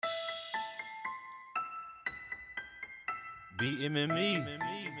BMME,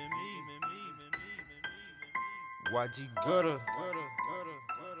 YG Gutta.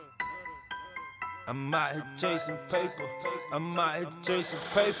 I'm out here chasing paper. I'm out here chasing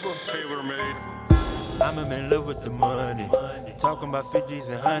paper. Tailor made. I'm in love with the money. Talking about 50s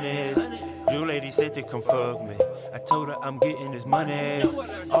and 100s. Your lady said to come fuck me. I told her I'm getting this money.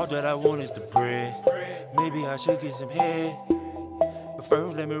 All that I want is the bread. Maybe I should get some head. But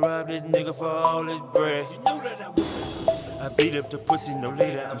first let me rob this nigga for all his bread. I beat up the pussy no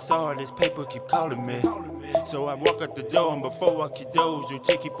later. I'm sorry this paper keep calling me. So I walk out the door and before I get those, your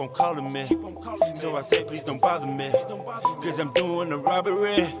chick keep on calling me. So I say please don't bother me, cause I'm doing a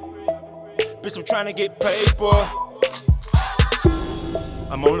robbery. Bitch, I'm trying to get paper.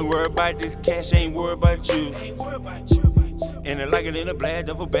 I'm only worried about this cash, ain't worried about you. And I like it in a black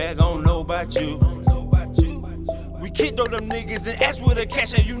duffel bag, I don't know about you. We kicked all them niggas and asked where the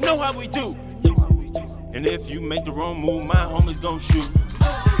cash at, you know how we do. And if you make the wrong move, my homies gon' shoot.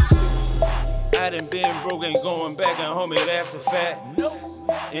 I done been broke, ain't going back, and homie, that's a fact.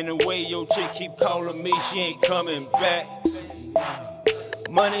 In the way your chick keep calling me, she ain't coming back.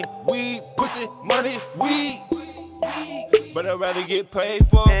 Money, weed, pussy, money, weed. But I'd rather get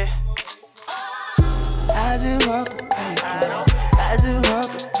paper. I just want the paper. I just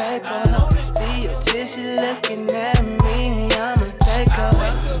want the paper. See your chick, she looking at me, I'ma take her.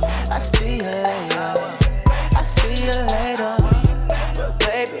 I see her later. I see you later. But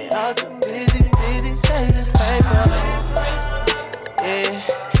baby, I'm too busy chasing paper. Yeah,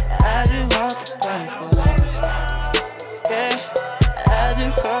 I just want the paper. Yeah, I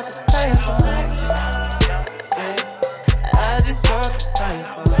just want the paper. Yeah, I just want the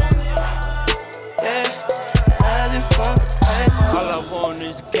paper. Yeah, I just want the paper. All I want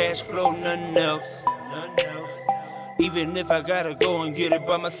is cash flow, nothing else. Even if I gotta go and get it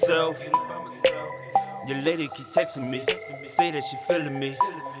by myself. Your lady keep texting me, say that she feeling me.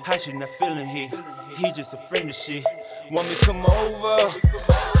 How she not feeling he just a friend of she. Want me come over?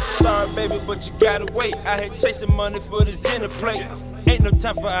 Sorry baby, but you gotta wait. I had chasing money for this dinner plate. Ain't no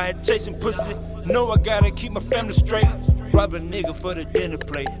time for I had chasing pussy. No, I gotta keep my family straight. Rob a nigga for the dinner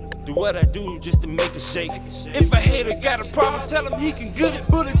plate. Do what I do just to make a shake. If a hater got a problem, tell him he can get it.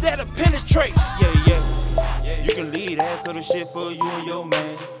 Bullets that'll penetrate. Yeah. You can leave that kind of shit for you and your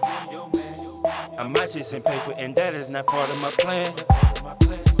man. I'm out chasing paper and that is not part of my plan.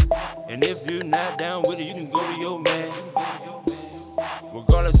 And if you're not down with it, you can go to your man.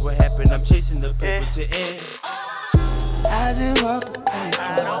 Regardless what happened, I'm chasing the paper to end. I just want the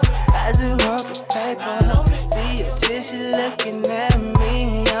paper. I just want the paper. See your chick, she looking at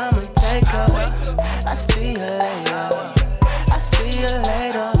me, I'ma take her. I see her later. I see her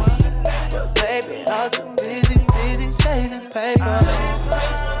later. But baby, I'm too busy chasing paper.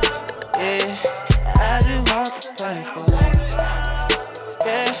 Yeah, I just want the paper.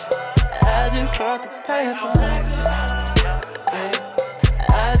 Yeah, I just want the paper. Yeah,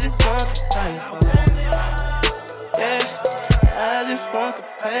 I just want the paper. Yeah, I just want the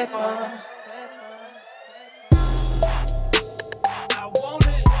paper.